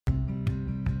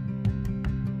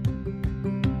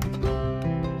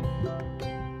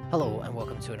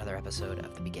to another episode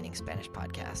of the Beginning Spanish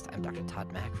Podcast. I'm Dr.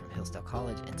 Todd Mack from Hillsdale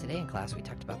College, and today in class we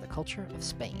talked about the culture of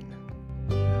Spain.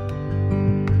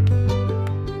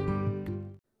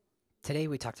 Today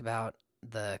we talked about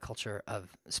the culture of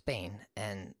Spain,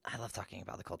 and I love talking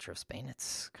about the culture of Spain.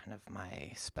 It's kind of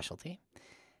my specialty,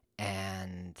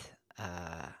 and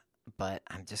but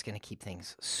I'm just going to keep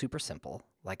things super simple,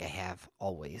 like I have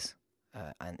always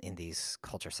in these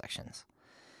culture sections.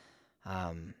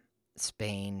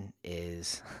 Spain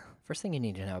is, first thing you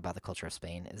need to know about the culture of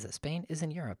Spain is that Spain is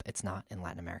in Europe. It's not in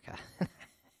Latin America.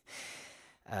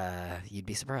 You'd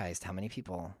be surprised how many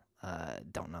people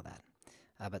don't know that.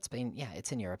 But Spain, yeah,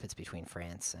 it's in Europe. It's between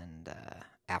France and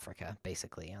Africa,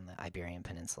 basically, on the Iberian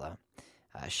Peninsula.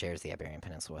 Shares the Iberian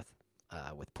Peninsula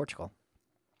with Portugal.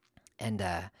 And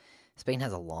Spain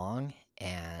has a long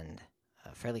and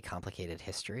fairly complicated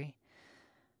history.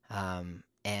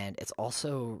 And it's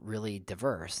also really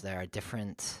diverse. There are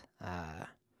different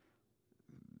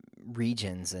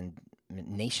regions and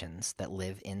nations that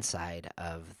live inside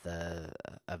of the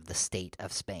state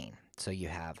of Spain. So you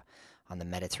have on the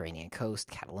Mediterranean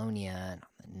coast, Catalonia, and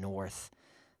on the north,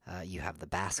 you have the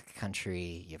Basque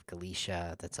Country. You have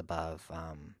Galicia that's above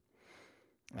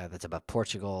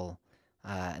Portugal,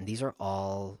 and these are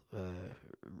all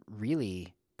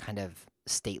really kind of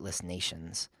stateless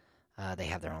nations. They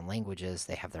have their own languages,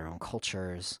 they have their own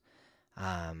cultures,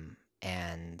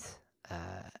 and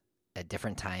at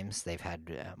different times they've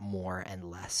had more and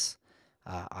less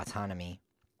autonomy.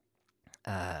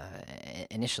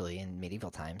 Initially, in medieval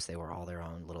times, they were all their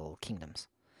own little kingdoms,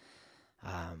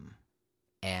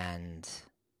 and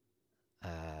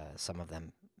some of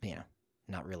them,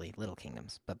 not really little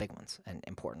kingdoms, but big ones and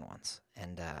important ones,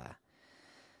 and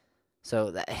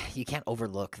so you can't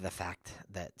overlook the fact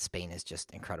that Spain is just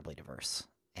incredibly diverse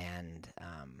and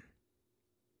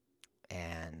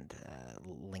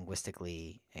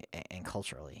linguistically and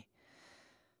culturally.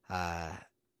 But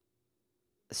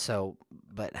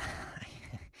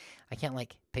I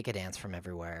can't pick a dance from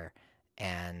everywhere,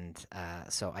 and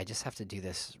so I just have to do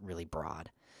this really broad.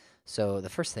 So the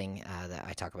first thing that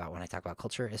I talk about when I talk about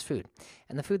culture is food,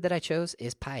 and the food that I chose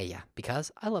is paella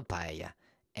because I love paella.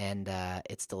 And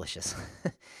it's delicious.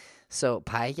 So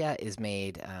paella is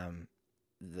made,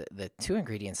 the two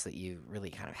ingredients that you really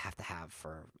kind of have to have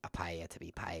for a paella to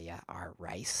be paella are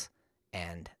rice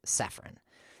and saffron.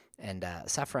 And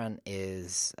saffron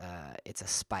is, it's a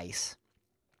spice.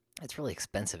 It's really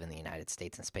expensive in the United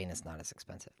States. In Spain, it's not as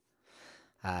expensive.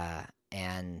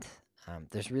 And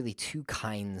there's really two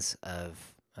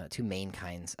main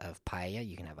kinds of paella.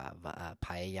 You can have a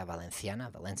paella valenciana,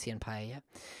 Valencian paella,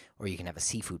 or you can have a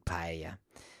seafood paella.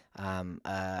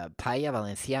 Paella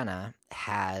valenciana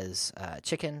has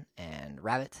chicken and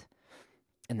rabbit,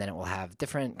 and then it will have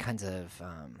different kinds of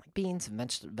beans and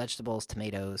vegetables,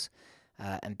 tomatoes,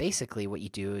 and basically what you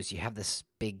do is you have this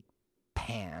big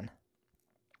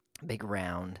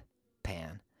round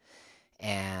pan,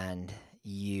 and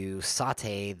you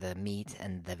saute the meat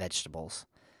and the vegetables.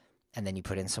 And then you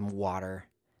put in some water,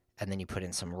 and then you put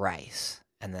in some rice,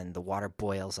 and then the water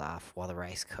boils off while the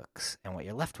rice cooks. And what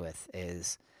you're left with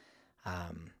is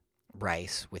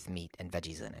rice with meat and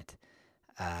veggies in it.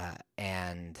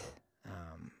 And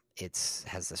it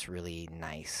has this really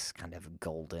nice kind of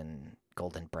golden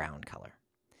brown color.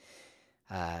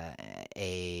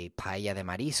 A paella de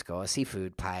marisco, a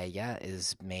seafood paella,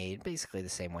 is made basically the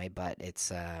same way, but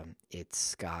it's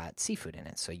got seafood in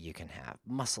it. So you can have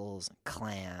mussels,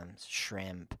 clams,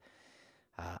 shrimp,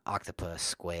 octopus,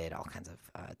 squid, all kinds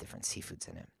of different seafoods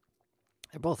in it.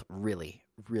 They're both really,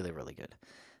 really, really good.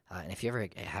 And if you ever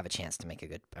have a chance to make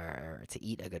to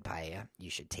eat a good paella, you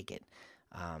should take it.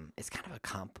 It's kind of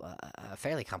a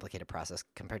fairly complicated process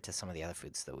compared to some of the other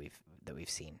foods that we've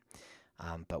seen.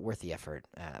 But worth the effort.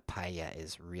 Paella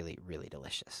is really, really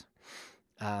delicious.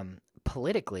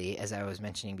 Politically, as I was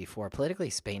mentioning before,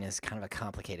 Spain is kind of a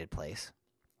complicated place.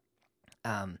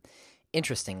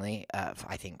 Interestingly,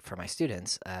 I think for my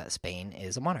students, Spain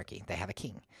is a monarchy. They have a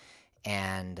king.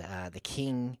 And the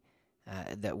king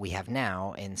that we have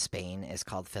now in Spain is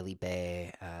called Felipe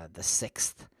the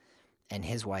Sixth. And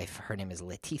his wife, her name is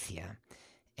Letizia,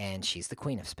 and she's the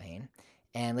queen of Spain.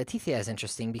 And Letizia is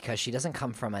interesting because she doesn't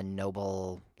come from a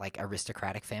noble,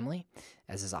 aristocratic family,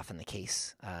 as is often the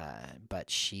case, but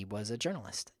she was a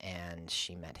journalist, and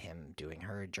she met him doing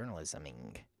her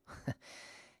journalisming.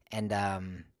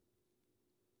 And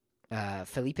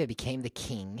Felipe became the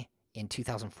king in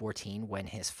 2014 when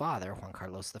his father, Juan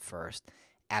Carlos I,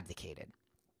 abdicated.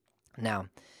 Now,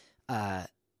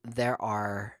 there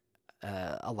are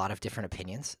a lot of different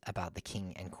opinions about the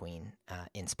king and queen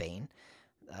in Spain.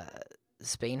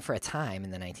 Spain for a time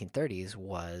in the 1930s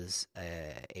was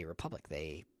a republic.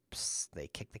 They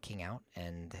kicked the king out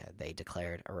and they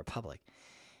declared a republic.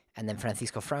 And then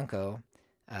Francisco Franco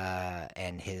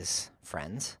and his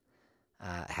friends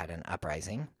had an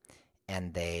uprising,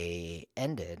 and they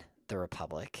ended the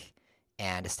republic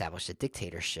and established a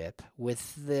dictatorship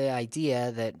with the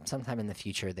idea that sometime in the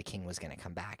future the king was going to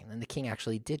come back. And then the king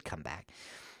actually did come back.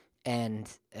 And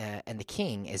the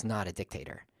king is not a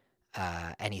dictator,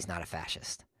 and he's not a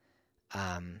fascist.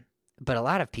 But a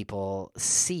lot of people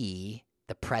see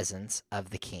the presence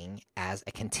of the king as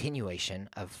a continuation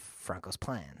of Franco's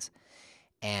plans,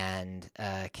 and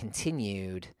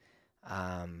continued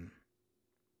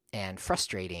and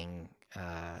frustrating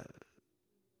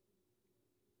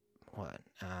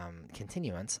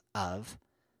continuance of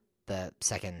the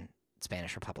Second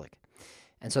Spanish Republic.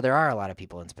 And so there are a lot of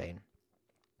people in Spain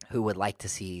who would like to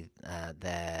see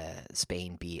the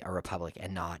Spain be a republic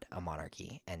and not a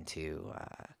monarchy, and to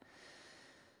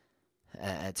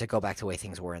go back to the way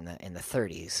things were in the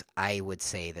 30s. I would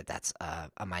say that that's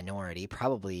a minority,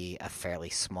 probably a fairly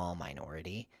small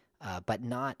minority, but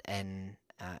not an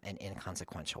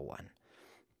inconsequential one.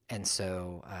 And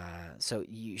so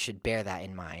you should bear that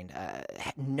in mind.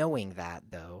 Knowing that,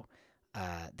 though,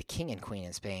 the king and queen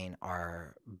in Spain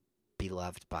are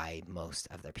beloved by most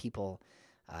of their people.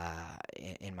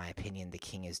 In my opinion, the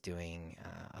king is doing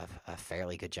a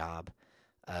fairly good job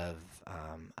of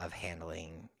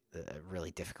handling a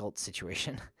really difficult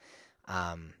situation,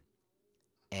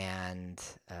 and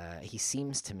he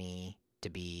seems to me to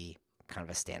be kind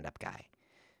of a stand-up guy.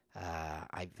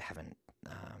 I haven't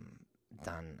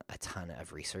done a ton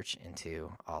of research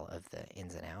into all of the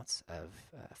ins and outs of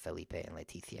Felipe and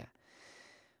Leticia,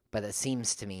 but it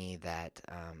seems to me that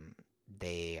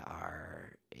they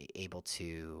are able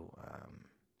to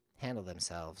handle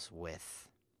themselves with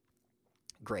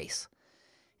grace.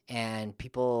 And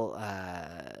people,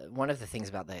 one of the things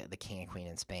about the king and queen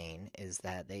in Spain is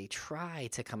that they try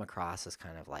to come across as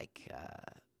kind of like,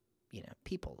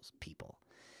 people's people.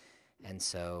 And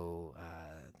so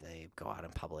they go out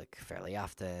in public fairly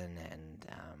often,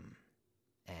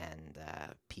 and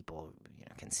people,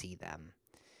 can see them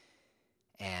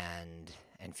and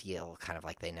feel kind of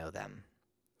like they know them.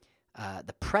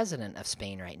 The president of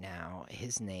Spain right now,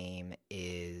 his name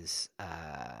is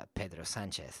Pedro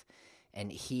Sánchez, and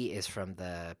he is from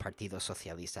the Partido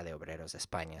Socialista de Obreros de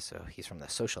España, so he's from the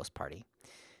Socialist Party,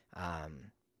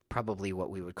 probably what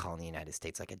we would call in the United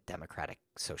States like a democratic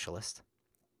socialist.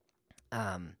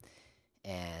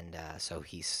 So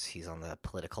he's on the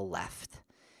political left,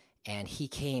 and he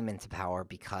came into power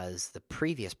because the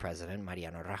previous president,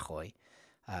 Mariano Rajoy,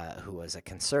 who was a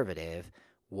conservative,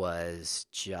 was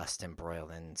just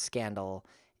embroiled in scandal,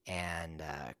 and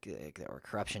there were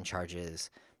corruption charges,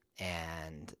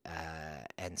 and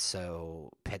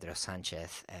so Pedro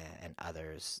Sánchez and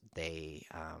others, they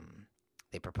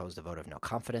proposed a vote of no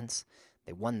confidence.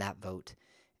 They won that vote,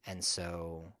 and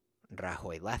so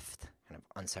Rajoy left kind of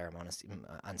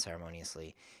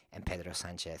unceremoniously, and Pedro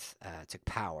Sánchez took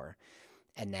power.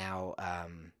 And now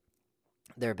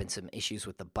there have been some issues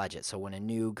with the budget. So when a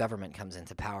new government comes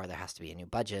into power, there has to be a new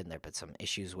budget, and there have been some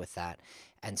issues with that.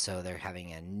 And so they're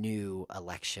having a new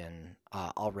election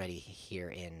already here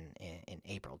in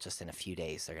April. Just in a few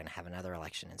days, they're going to have another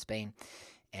election in Spain,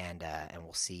 and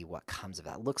we'll see what comes of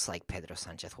that. Looks like Pedro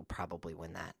Sánchez will probably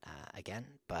win that again,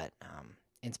 but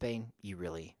in Spain, you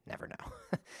really never know.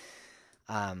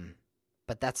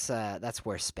 But that's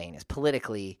where Spain is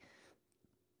politically.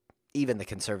 Even the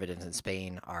conservatives in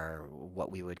Spain are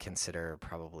what we would consider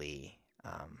probably,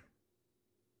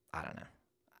 I don't know.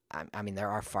 I mean, there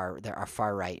are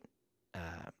far right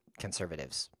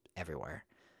conservatives everywhere,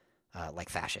 like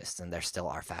fascists, and there still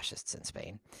are fascists in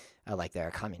Spain, like there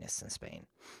are communists in Spain.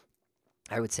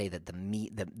 I would say that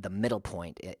the middle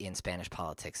point in Spanish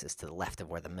politics is to the left of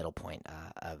where the middle point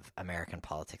of American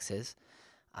politics is,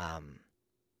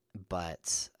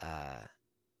 but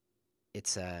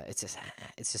it's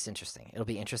just interesting. It'll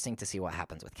be interesting to see what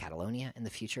happens with Catalonia in the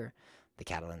future. The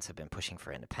Catalans have been pushing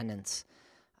for independence,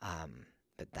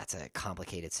 but that's a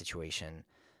complicated situation.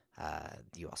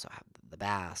 You also have the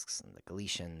Basques and the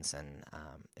Galicians, and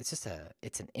it's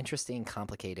an interesting,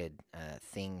 complicated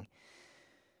thing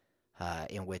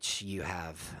in which you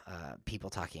have people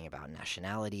talking about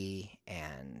nationality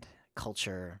and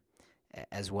culture,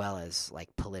 as well as like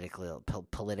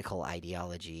political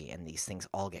ideology, and these things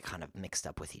all get kind of mixed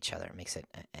up with each other. It makes it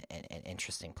an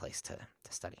interesting place to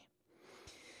study.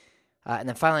 And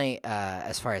then finally,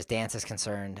 as far as dance is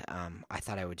concerned, I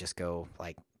thought I would just go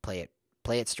like play it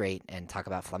play it straight and talk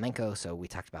about flamenco. So we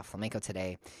talked about flamenco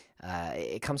today.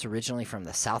 It comes originally from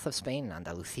the south of Spain,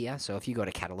 Andalusia. So if you go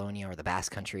to Catalonia or the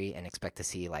Basque Country and expect to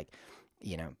see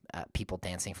people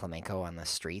dancing flamenco on the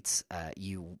streets,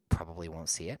 you probably won't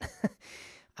see it.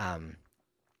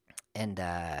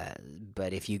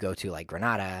 But if you go to like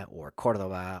Granada or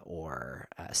Cordoba or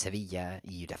Sevilla,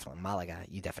 Malaga,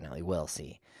 you definitely will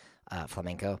see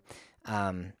flamenco.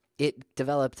 It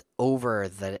developed over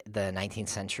the 19th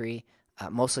century,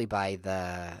 mostly by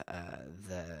the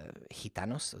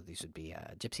Gitanos. So these would be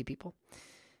gypsy people,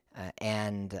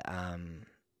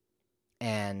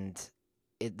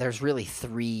 there's really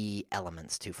three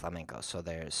elements to flamenco. So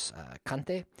there's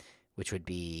cante, which would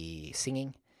be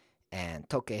singing, and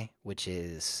toque, which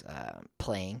is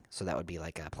playing. So that would be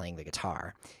like playing the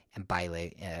guitar, and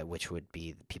baile, which would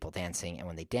be people dancing. And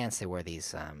when they dance, they wear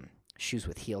these shoes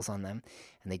with heels on them,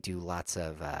 and they do lots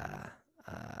of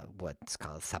what's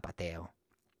called zapateo,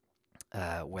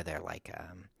 where they're like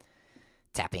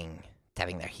tapping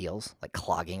their heels, like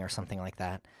clogging or something like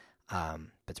that. But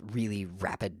it's really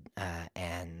rapid,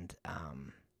 and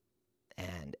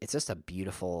it's just a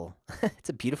beautiful it's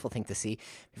a beautiful thing to see.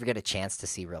 If you get a chance to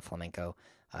see real flamenco,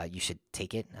 you should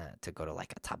take it to go to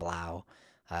like a tablao.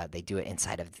 They do it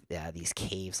inside of these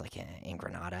caves, like in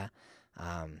Granada,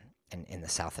 and in the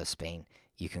south of Spain.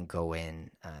 You can go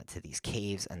in to these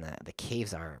caves, and the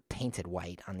caves are painted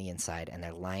white on the inside, and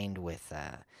they're lined with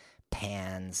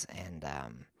pans and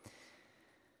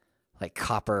like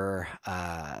copper,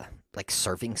 like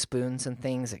serving spoons and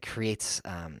things. It creates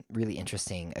really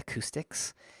interesting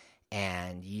acoustics,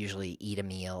 and you usually eat a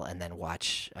meal and then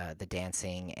watch the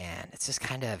dancing, and it's just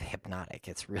kind of hypnotic.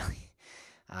 It's really,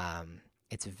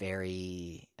 it's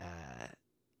very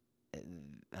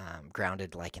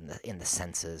grounded, like in the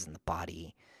senses and the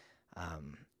body,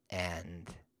 and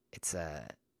it's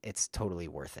totally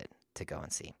worth it to go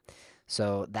and see.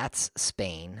 So that's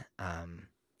Spain.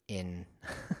 In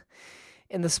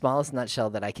in the smallest nutshell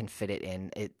that I can fit it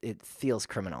in. It feels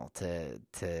criminal to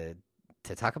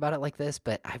talk about it like this,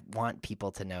 but I want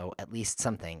people to know at least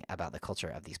something about the culture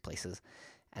of these places.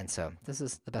 And so this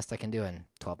is the best I can do in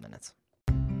 12 minutes.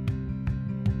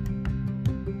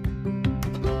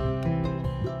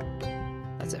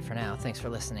 That's it for now. Thanks for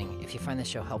listening. If you find this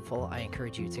show helpful, I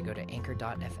encourage you to go to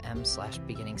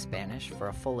anchor.fm/beginning Spanish for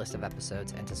a full list of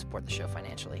episodes and to support the show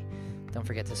financially. Don't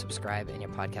forget to subscribe in your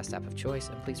podcast app of choice,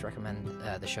 and please recommend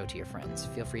the show to your friends.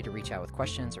 Feel free to reach out with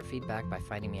questions or feedback by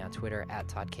finding me on Twitter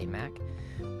 @ToddKMac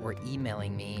or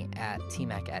emailing me at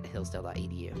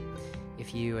tmac@hillsdale.edu.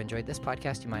 If you enjoyed this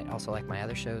podcast, you might also like my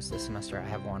other shows. This semester I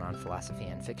have one on philosophy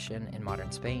and fiction in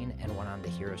modern Spain and one on the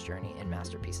hero's journey in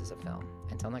masterpieces of film.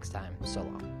 Until next time, so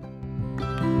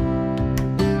long.